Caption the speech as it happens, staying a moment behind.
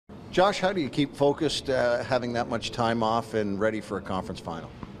Josh, how do you keep focused having that much time off and ready for a conference final?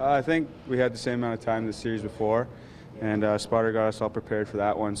 I think we had the same amount of time this series before, and Spotter got us all prepared for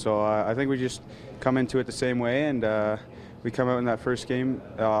that one. So I think we just come into it the same way, and we come out in that first game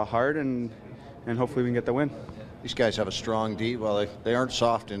hard, and hopefully we can get the win. These guys have a strong D. Well, they aren't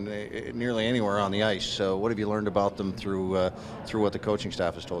soft in nearly anywhere on the ice. So what have you learned about them through what the coaching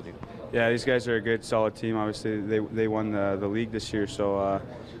staff has told you? Yeah, these guys are a good, solid team. Obviously, they won the league this year, so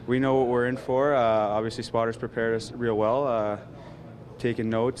we know what we're in for. Obviously, Spotters prepared us real well, taking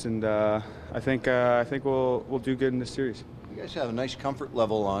notes, and I think we'll do good in this series. You guys have a nice comfort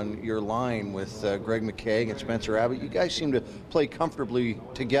level on your line with Greg McKay and Spencer Abbott. You guys seem to play comfortably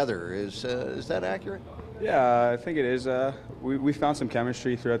together. Is that accurate? Yeah, I think it is. We found some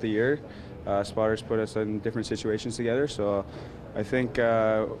chemistry throughout the year. Spotters put us in different situations together, so I think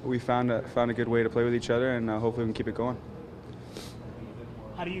we found a good way to play with each other, and hopefully we can keep it going.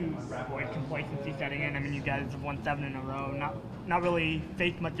 How do you avoid complacency setting in? I mean, you guys have won 7 in a row. Not really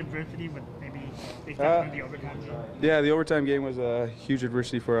faced much adversity, but maybe they stepped into the overtime game. Yeah, the overtime game was a huge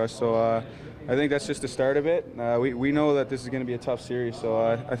adversity for us. So I think that's just the start of it. We know that this is going to be a tough series. So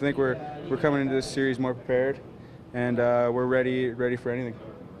I think we're coming into this series more prepared, and we're ready for anything.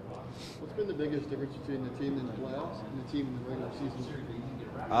 What's been the biggest difference between the team in the playoffs and the team in the regular season?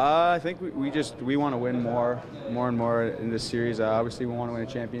 I think we want to win more and more in this series. Obviously, we want to win a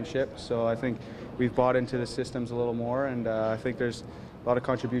championship. So I think we've bought into the systems a little more, and I think there's a lot of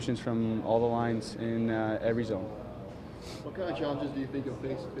contributions from all the lines in every zone. What kind of challenges do you think you'll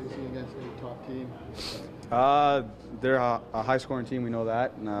face facing against a top team? They're a high-scoring team. We know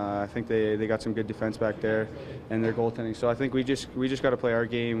that. And, I think they got some good defense back there, and their goaltending. So I think we just got to play our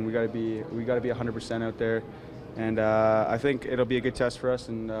game. We got to be 100% out there, and I think it'll be a good test for us,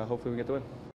 and hopefully we get the win.